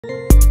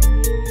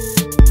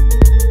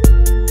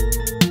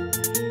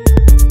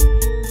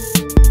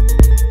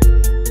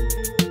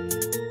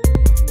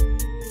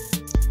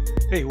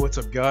Hey, what's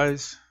up,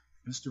 guys?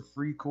 Mr.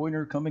 Free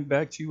Coiner coming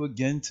back to you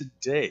again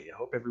today. I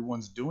hope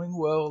everyone's doing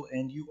well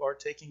and you are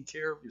taking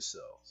care of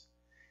yourselves.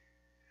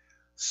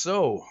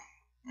 So,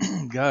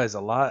 guys, a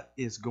lot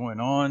is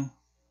going on.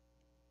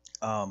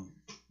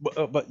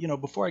 But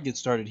before I get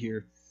started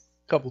here,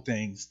 a couple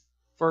things.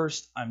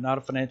 First, I'm not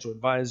a financial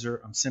advisor.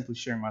 I'm simply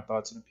sharing my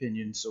thoughts and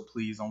opinions, so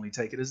please only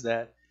take it as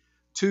that.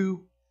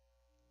 Two,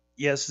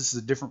 yes, this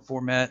is a different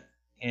format,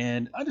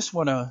 and I just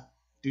want to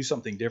do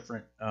something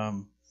different.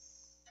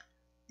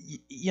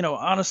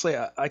 Honestly,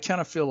 I kind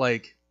of feel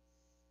like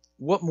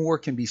what more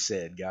can be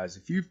said, guys?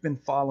 If you've been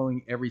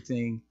following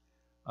everything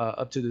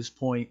up to this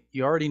point,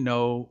 you already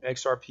know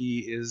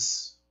XRP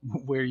is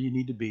where you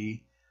need to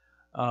be.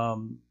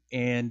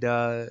 And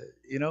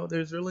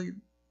there's really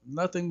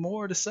nothing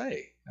more to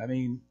say. I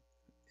mean,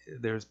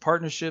 there's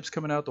partnerships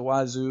coming out the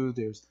wazoo,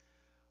 there's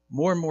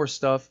more and more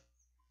stuff.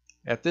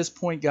 At this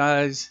point,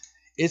 guys,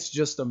 it's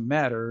just a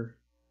matter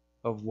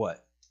of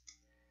what?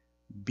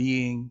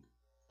 Being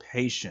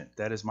patient.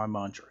 That is my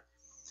mantra.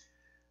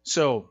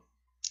 So,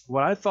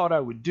 what I thought I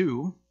would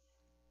do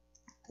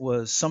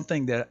was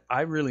something that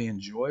I really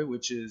enjoy,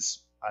 which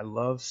is I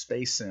love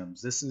space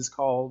sims. This is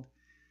called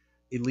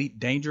Elite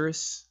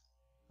Dangerous.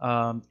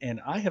 And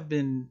I have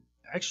been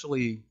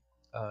actually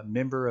a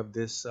member of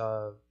this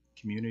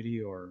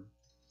community or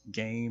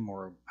game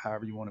or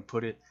however you want to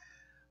put it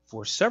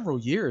for several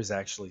years,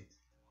 actually.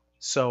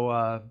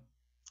 So,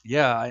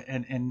 yeah,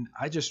 and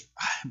I just,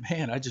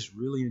 man, I just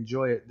really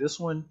enjoy it. This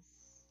one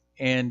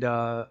and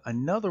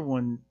another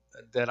one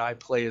that I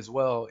play as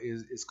well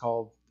is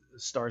called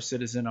Star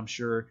Citizen. I'm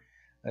sure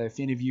if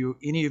any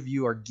of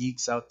you are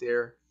geeks out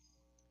there,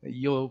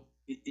 you'll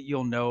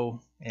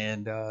know,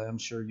 and I'm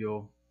sure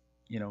you'll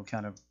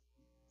kind of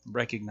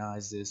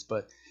recognize this.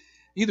 But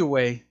either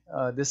way,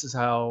 this is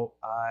how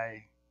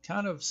I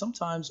kind of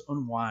sometimes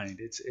unwind.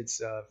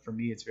 It's for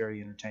me, it's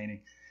very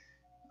entertaining.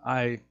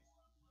 I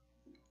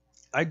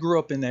I grew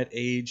up in that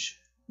age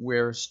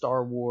where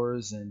Star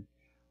Wars and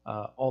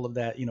all of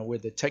that, where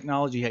the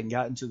technology had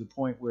gotten to the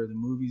point where the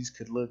movies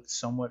could look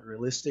somewhat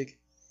realistic.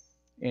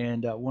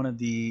 And one of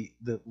the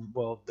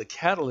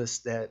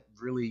catalyst that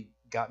really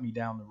got me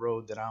down the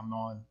road that I'm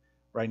on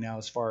right now,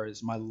 as far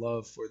as my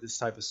love for this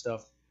type of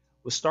stuff,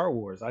 was Star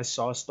Wars. I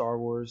saw Star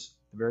Wars,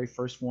 the very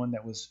first one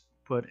that was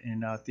put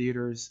in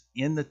theaters,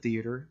 in the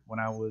theater when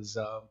I was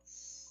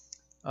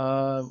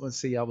let's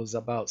see, I was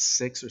about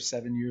 6 or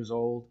 7 years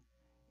old.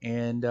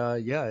 And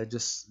yeah, it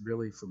just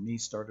really, for me,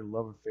 started a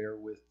love affair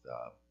with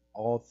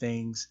all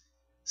things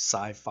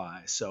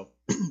sci-fi. So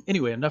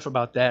anyway, enough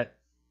about that.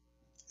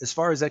 As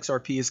far as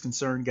XRP is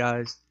concerned,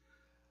 guys,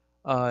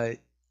 uh,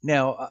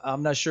 now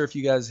I'm not sure if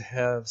you guys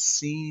have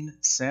seen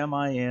Sam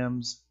I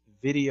Am's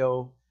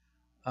video,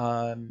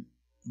 um,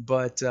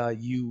 but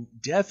you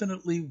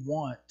definitely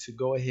want to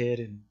go ahead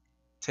and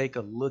take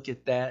a look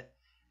at that.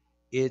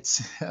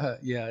 It's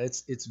yeah,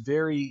 it's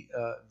very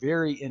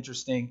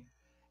interesting,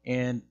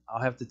 and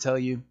I'll have to tell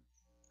you,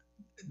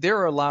 there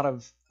are a lot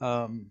of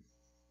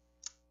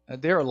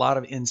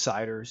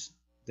insiders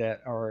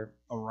that are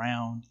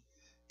around,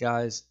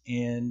 guys,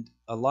 and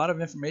a lot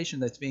of information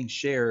that's being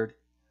shared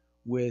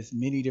with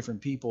many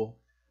different people.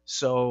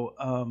 So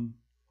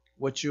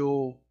what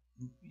you'll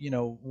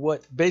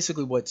what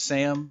basically what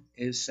Sam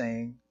is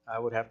saying, I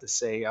would have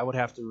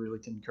to really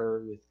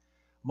concur with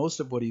most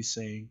of what he's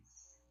saying.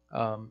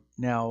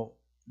 Now,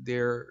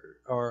 there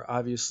are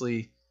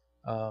obviously,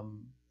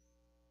 um,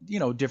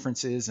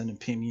 differences and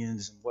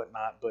opinions and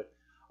whatnot, but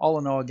all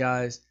in all,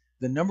 guys,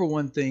 the number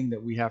one thing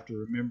that we have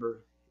to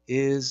remember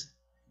is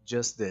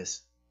just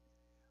this: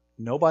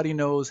 nobody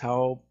knows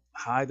how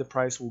high the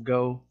price will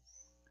go,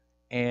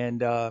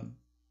 and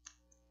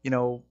you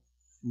know,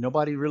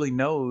 nobody really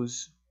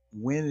knows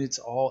when it's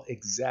all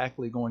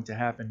exactly going to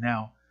happen.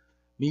 Now,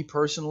 me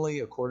personally,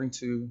 according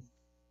to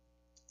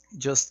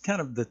just kind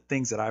of the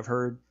things that I've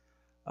heard,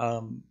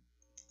 um,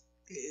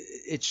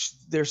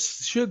 there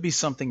should be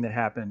something that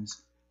happens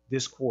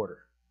this quarter.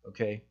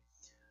 Okay.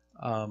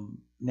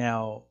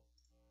 Now,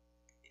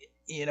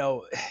 you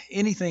know,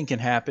 anything can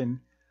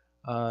happen.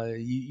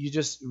 You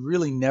just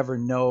really never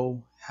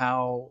know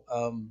how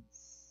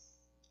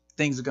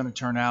things are going to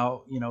turn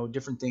out.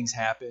 Different things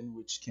happen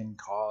which can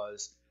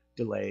cause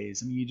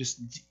delays. I mean,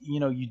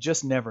 you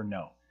just never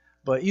know.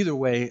 But either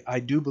way, I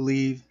do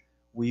believe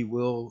we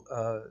will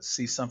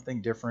see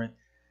something different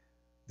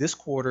this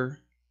quarter,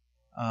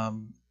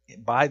 um,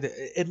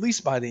 at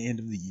least by the end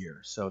of the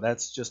year. So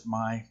that's just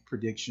my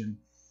prediction.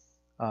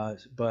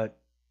 But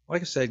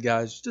like I said,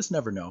 guys, just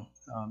never know.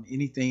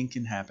 Anything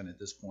can happen at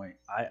this point.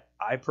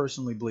 I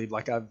personally believe,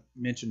 like I've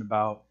mentioned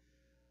about,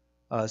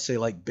 say,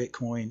 like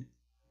Bitcoin.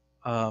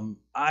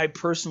 I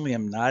personally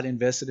am not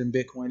invested in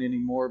Bitcoin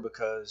anymore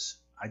because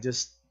I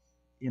just,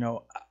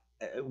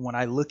 when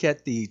I look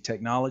at the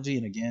technology,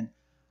 and again,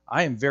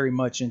 I am very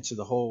much into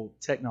the whole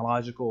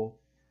technological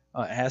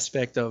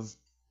aspect of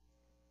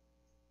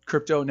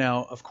crypto.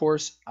 Now, of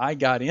course, I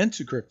got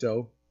into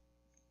crypto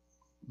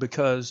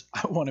because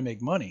I want to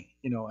make money,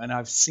 and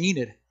I've seen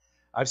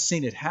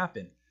it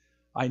happen.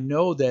 I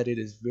know that it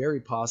is very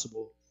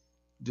possible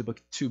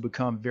to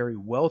become very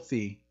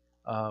wealthy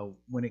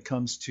when it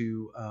comes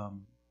to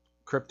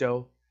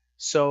crypto.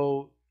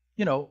 So,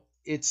 you know,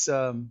 it's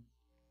a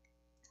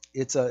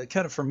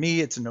kind of, for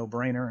me, it's a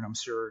no-brainer, and I'm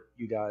sure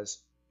you guys,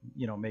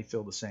 may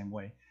feel the same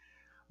way.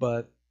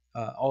 But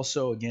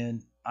also,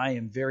 again, I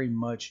am very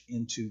much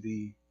into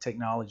the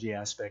technology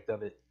aspect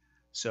of it.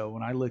 So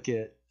when I look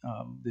at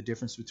the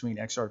difference between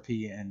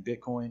XRP and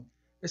Bitcoin,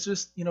 it's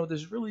just,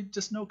 there's really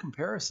just no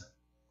comparison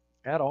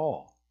at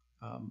all.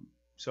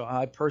 So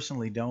I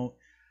personally don't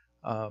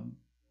um,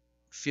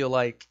 feel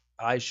like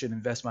I should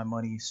invest my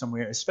money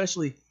somewhere,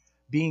 especially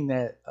being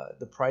that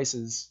the price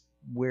is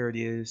where it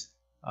is.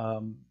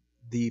 Um,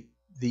 the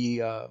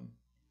the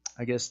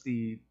I guess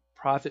the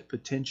profit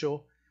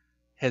potential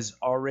has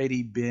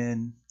already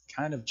been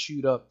kind of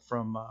chewed up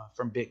from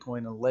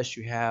Bitcoin, unless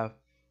you have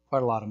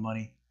quite a lot of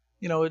money.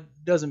 It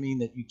doesn't mean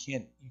that you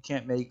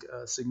can't make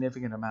a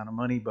significant amount of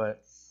money,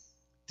 but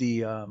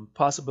the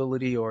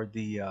possibility or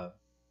the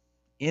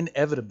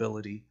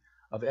inevitability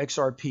of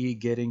XRP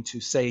getting to,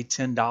 say,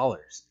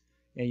 $10,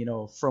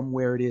 and from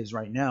where it is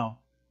right now,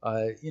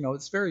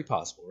 it's very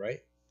possible,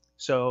 right?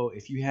 So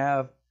if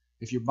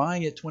you're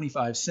buying at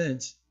 25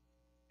 cents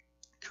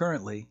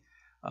currently,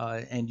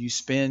 and you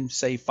spend,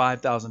 say,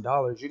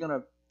 $5,000, you're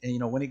gonna,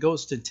 and when it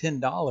goes to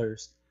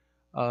 $10,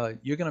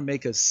 you're gonna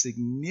make a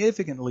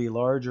significantly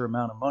larger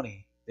amount of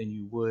money than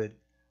you would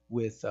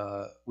with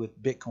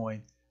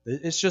Bitcoin.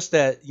 It's just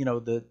that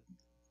the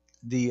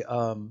the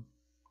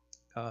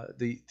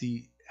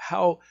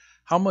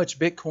how much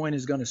Bitcoin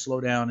is going to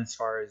slow down as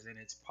far as in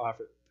its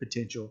profit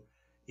potential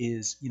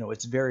is,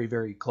 it's very,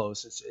 very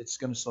close. It's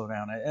going to slow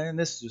down, and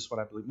this is just what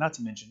I believe. Not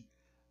to mention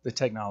the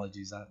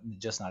technology is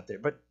just not there.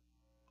 But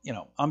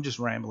I'm just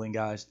rambling,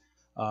 guys.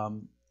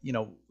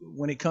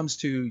 When it comes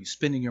to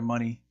spending your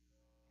money,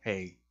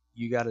 hey,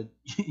 you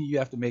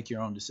have to make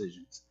your own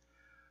decisions.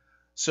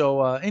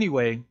 So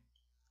anyway,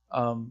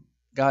 um,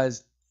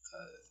 guys,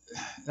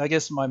 I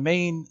guess my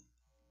main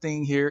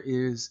thing here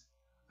is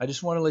I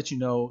just want to let you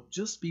know,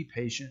 just be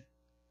patient.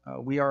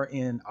 We are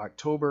in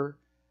October.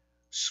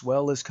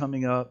 Swell is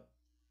coming up.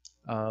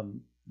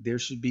 There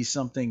should be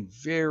something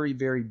very,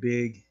 very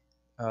big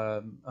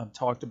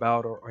talked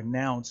about or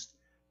announced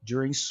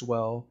during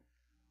Swell.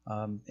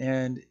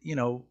 And,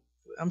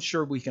 I'm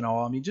sure we can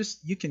all, I mean,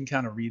 just you can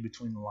kind of read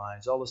between the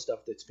lines, all the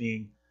stuff that's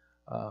being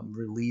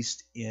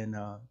released in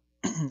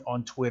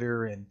on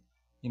Twitter and,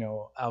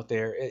 out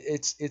there.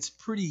 It's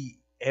pretty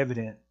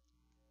evident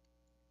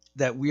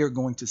that we are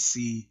going to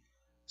see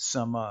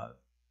some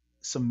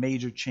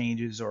major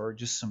changes, or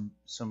just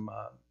some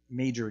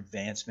major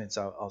advancements,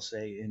 I'll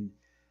say,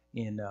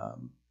 in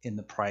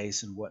the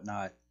price and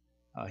whatnot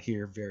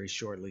here very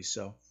shortly.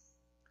 So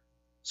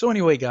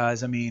anyway,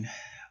 guys, I mean,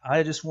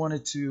 I just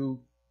wanted to,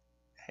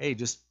 hey,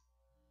 just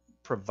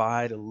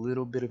provide a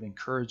little bit of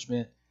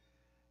encouragement.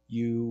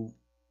 You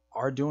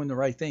are doing the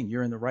right thing.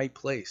 You're in the right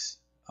place.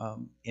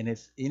 And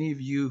if any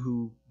of you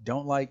who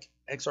don't like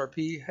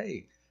XRP,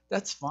 hey,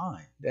 that's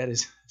fine. That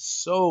is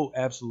so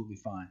absolutely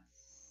fine.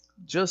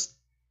 Just,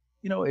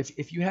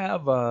 if you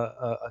have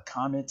a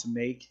comment to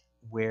make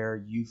where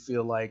you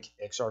feel like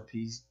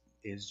XRP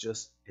it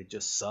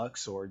just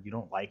sucks, or you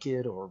don't like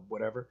it, or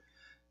whatever,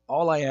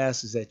 all I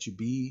ask is that you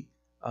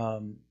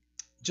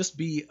just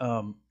be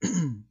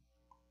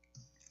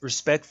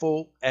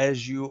respectful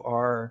as you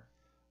are,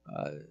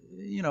 uh,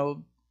 you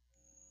know,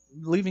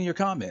 leaving your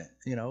comment.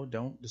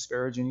 Don't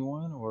disparage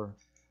anyone, or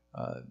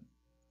uh,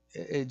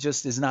 it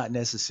just is not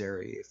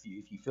necessary. If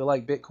you feel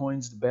like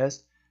Bitcoin's the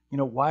best,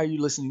 why are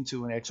you listening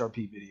to an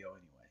XRP video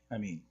anyway? I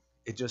mean,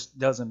 it just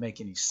doesn't make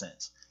any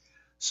sense.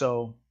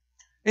 So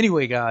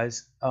anyway,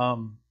 guys,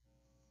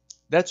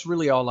 that's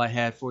really all I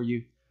had for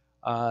you.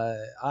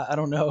 I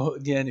don't know,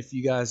 again, if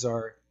you guys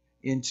are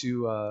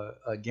into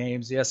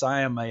games. Yes,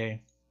 I am an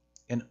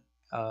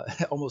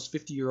almost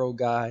 50-year-old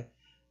guy,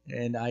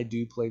 and I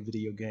do play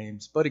video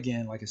games. But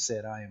again, like I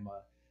said, I am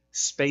a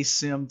space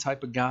sim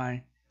type of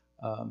guy,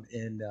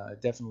 and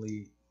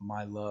definitely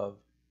my love.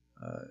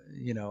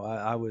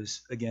 I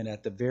was, again,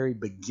 at the very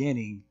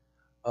beginning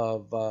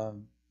of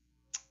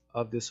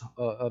of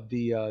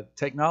the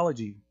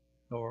technology,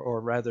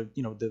 or rather,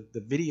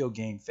 the video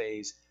game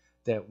phase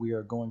that we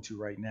are going to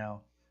right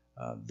now.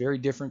 Very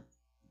different,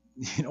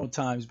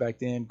 times back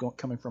then,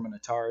 coming from an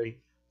Atari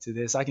to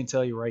this. I can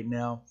tell you right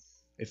now,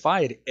 if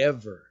I had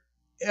ever,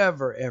 I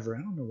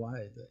don't know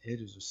why the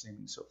edges are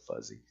seeming so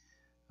fuzzy.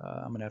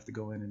 I'm gonna have to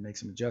go in and make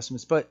some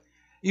adjustments. But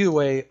either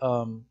way,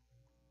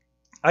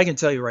 I can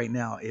tell you right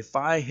now, if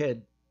I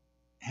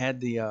had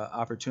the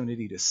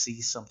opportunity to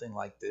see something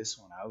like this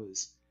when I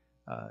was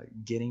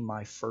getting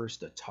my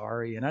first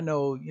Atari, and I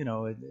know,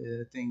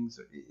 things,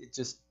 it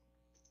just,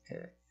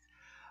 eh,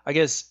 I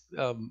guess,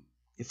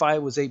 if I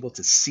was able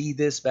to see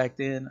this back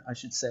then, I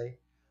should say,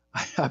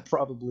 I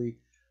probably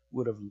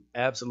would have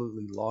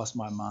absolutely lost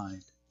my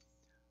mind.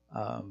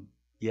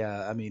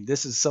 Yeah, I mean,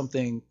 this is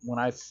something, when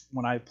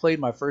I played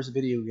my first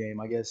video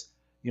game, I guess,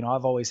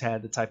 I've always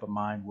had the type of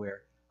mind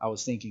where I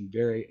was thinking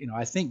very,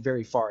 I think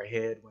very far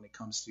ahead when it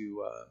comes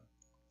to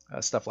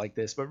stuff like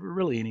this, but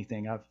really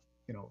anything. I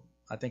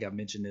think I've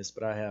mentioned this,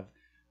 but I have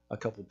a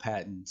couple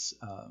patents.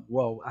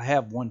 Well, I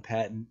have one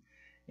patent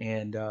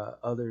and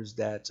others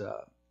that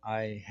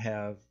I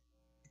have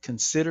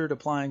considered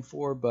applying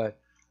for, but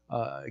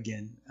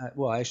again,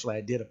 well, actually,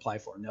 I did apply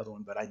for another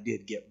one, but I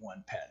did get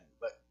one patent.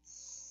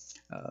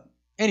 But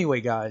anyway,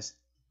 guys,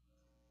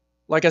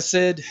 like I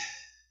said,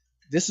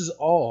 this is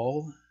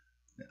all.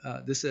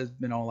 This has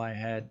been all I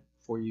had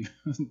for you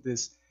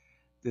this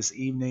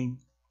evening.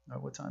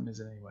 What time is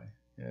it anyway?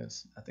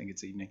 Yes, I think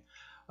it's evening.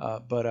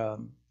 But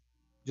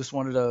just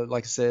wanted to,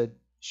 like I said,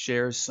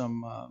 share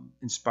some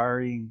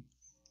inspiring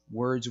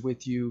words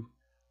with you.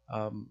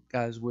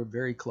 Guys, we're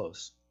very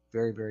close,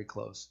 very, very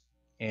close.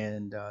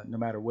 And no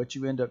matter what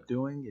you end up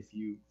doing, if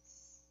you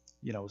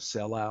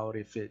sell out,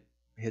 if it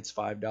hits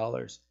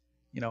 $5,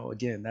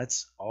 again,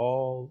 that's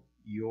all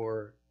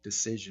your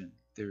decision.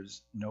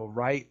 There's no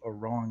right or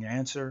wrong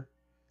answer.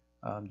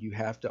 You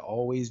have to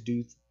always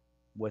do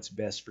what's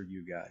best for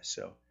you guys.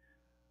 So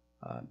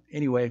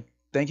anyway,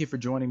 thank you for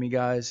joining me,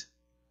 guys.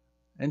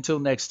 Until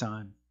next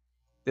time,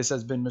 this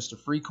has been Mr.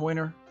 Free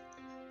Coiner.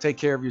 Take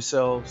care of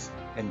yourselves,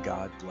 and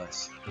God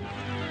bless.